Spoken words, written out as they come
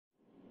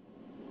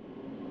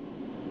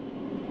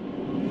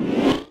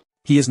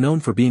He is known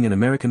for being an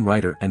American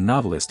writer and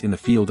novelist in the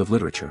field of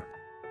literature.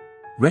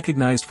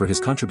 Recognized for his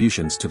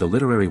contributions to the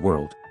literary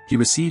world, he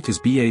received his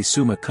B.A.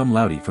 summa cum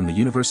laude from the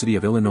University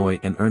of Illinois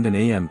and earned an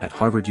A.M. at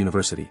Harvard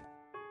University.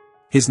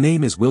 His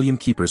name is William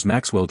Keepers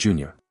Maxwell,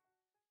 Jr.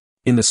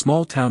 In the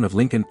small town of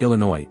Lincoln,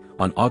 Illinois,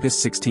 on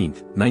August 16,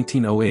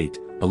 1908,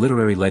 a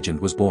literary legend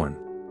was born.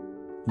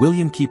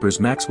 William Keepers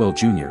Maxwell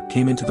Jr.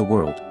 came into the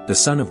world, the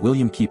son of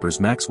William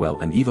Keepers Maxwell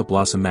and Eva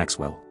Blossom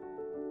Maxwell.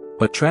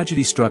 But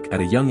tragedy struck at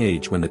a young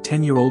age when the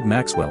 10-year-old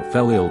Maxwell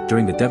fell ill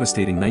during the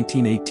devastating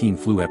 1918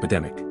 flu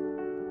epidemic.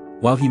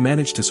 While he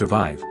managed to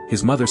survive,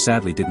 his mother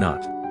sadly did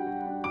not.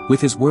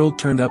 With his world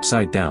turned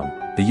upside down,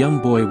 the young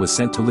boy was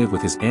sent to live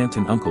with his aunt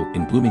and uncle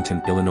in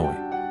Bloomington, Illinois.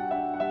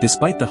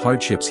 Despite the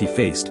hardships he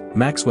faced,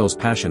 Maxwell's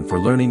passion for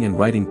learning and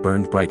writing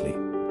burned brightly.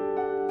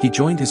 He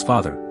joined his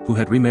father, who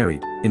had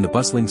remarried, in the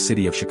bustling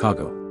city of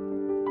Chicago.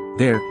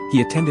 There,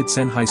 he attended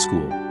Senn High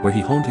School, where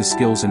he honed his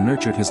skills and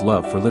nurtured his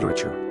love for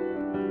literature.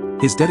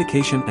 His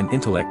dedication and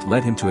intellect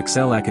led him to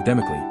excel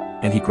academically,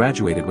 and he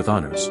graduated with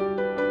honors.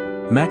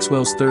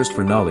 Maxwell's thirst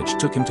for knowledge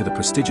took him to the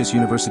prestigious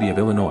University of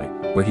Illinois,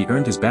 where he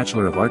earned his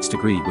Bachelor of Arts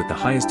degree with the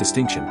highest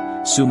distinction,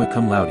 summa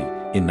cum laude,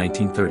 in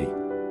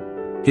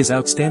 1930. His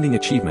outstanding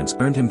achievements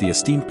earned him the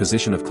esteemed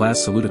position of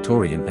class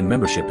salutatorian and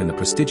membership in the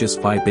prestigious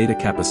Phi Beta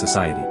Kappa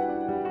Society.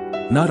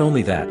 Not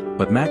only that,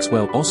 but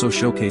Maxwell also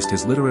showcased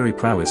his literary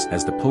prowess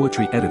as the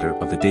poetry editor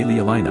of the Daily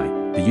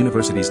Illini, the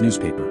university's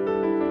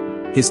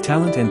newspaper. His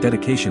talent and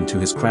dedication to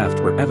his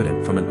craft were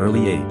evident from an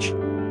early age.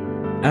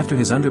 After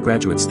his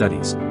undergraduate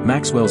studies,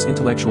 Maxwell's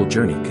intellectual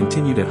journey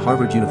continued at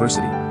Harvard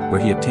University, where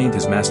he obtained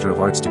his Master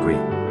of Arts degree.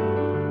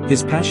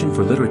 His passion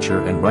for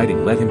literature and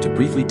writing led him to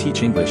briefly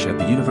teach English at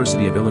the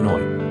University of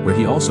Illinois, where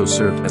he also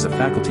served as a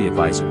faculty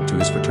advisor to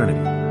his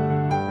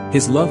fraternity.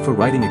 His love for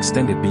writing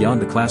extended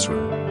beyond the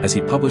classroom, as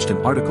he published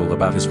an article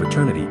about his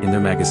fraternity in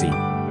their magazine.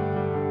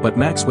 But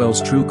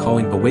Maxwell's true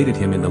calling awaited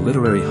him in the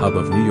literary hub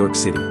of New York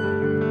City.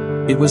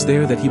 It was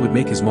there that he would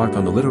make his mark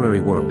on the literary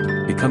world,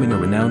 becoming a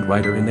renowned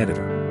writer and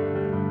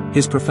editor.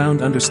 His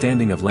profound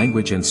understanding of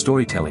language and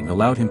storytelling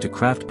allowed him to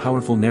craft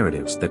powerful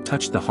narratives that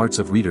touched the hearts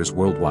of readers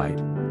worldwide.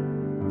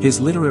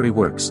 His literary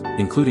works,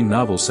 including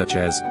novels such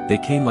as They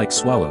Came Like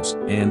Swallows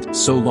and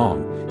So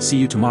Long, See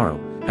You Tomorrow,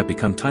 have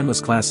become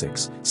timeless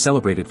classics,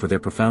 celebrated for their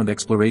profound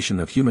exploration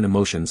of human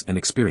emotions and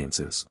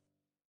experiences.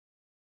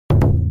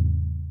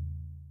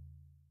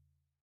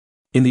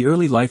 In the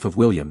early life of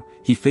William,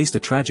 he faced a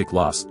tragic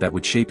loss that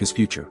would shape his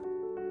future.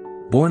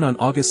 Born on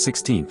August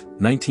 16,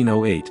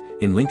 1908,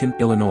 in Lincoln,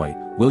 Illinois,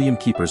 William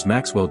Keepers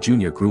Maxwell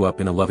Jr. grew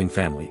up in a loving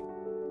family.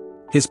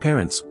 His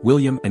parents,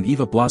 William and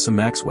Eva Blossom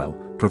Maxwell,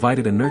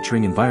 provided a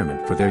nurturing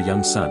environment for their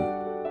young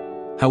son.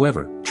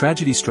 However,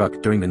 tragedy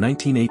struck during the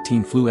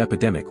 1918 flu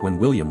epidemic when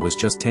William was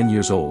just 10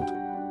 years old.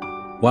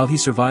 While he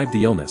survived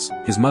the illness,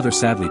 his mother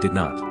sadly did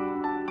not.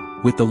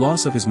 With the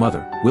loss of his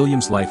mother,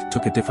 William's life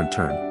took a different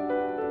turn.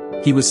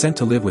 He was sent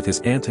to live with his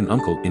aunt and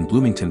uncle in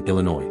Bloomington,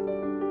 Illinois.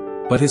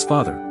 But his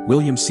father,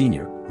 William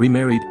Sr.,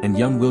 remarried and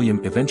young William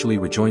eventually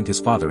rejoined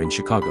his father in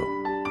Chicago.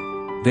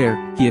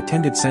 There, he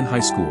attended Senn High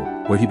School,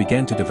 where he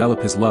began to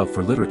develop his love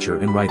for literature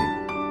and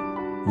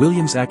writing.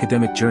 William's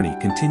academic journey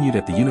continued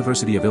at the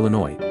University of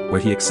Illinois,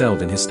 where he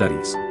excelled in his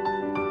studies.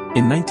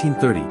 In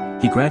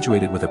 1930, he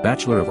graduated with a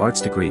Bachelor of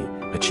Arts degree,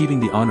 achieving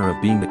the honor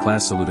of being the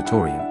class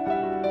salutatorian.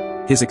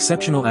 His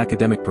exceptional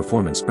academic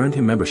performance earned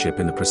him membership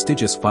in the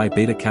prestigious Phi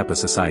Beta Kappa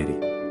Society.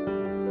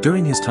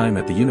 During his time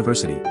at the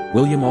university,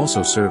 William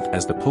also served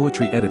as the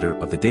poetry editor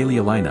of the Daily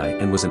Illini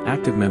and was an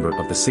active member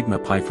of the Sigma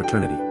Pi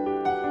fraternity.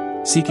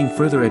 Seeking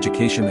further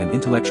education and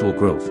intellectual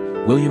growth,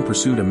 William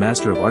pursued a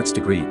Master of Arts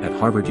degree at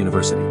Harvard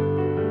University.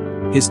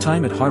 His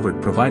time at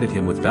Harvard provided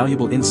him with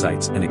valuable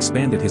insights and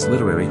expanded his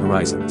literary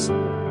horizons.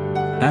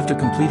 After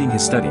completing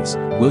his studies,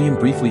 William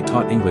briefly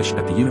taught English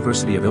at the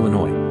University of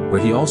Illinois,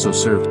 where he also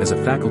served as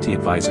a faculty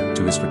advisor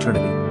to his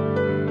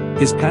fraternity.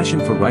 His passion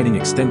for writing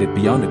extended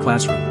beyond the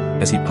classroom,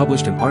 as he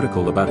published an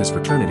article about his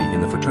fraternity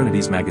in the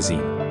fraternity's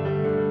magazine.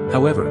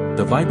 However,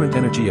 the vibrant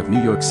energy of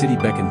New York City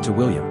beckoned to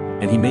William,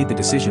 and he made the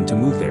decision to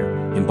move there,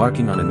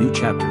 embarking on a new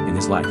chapter in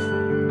his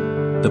life.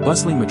 The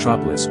bustling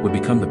metropolis would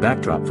become the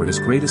backdrop for his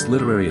greatest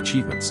literary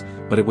achievements,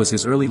 but it was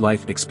his early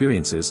life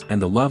experiences and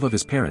the love of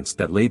his parents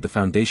that laid the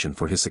foundation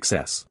for his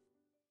success.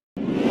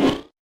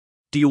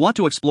 Do you want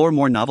to explore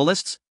more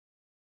novelists?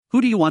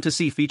 Who do you want to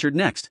see featured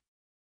next?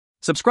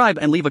 Subscribe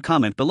and leave a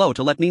comment below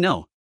to let me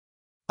know.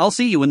 I'll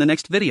see you in the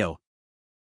next video.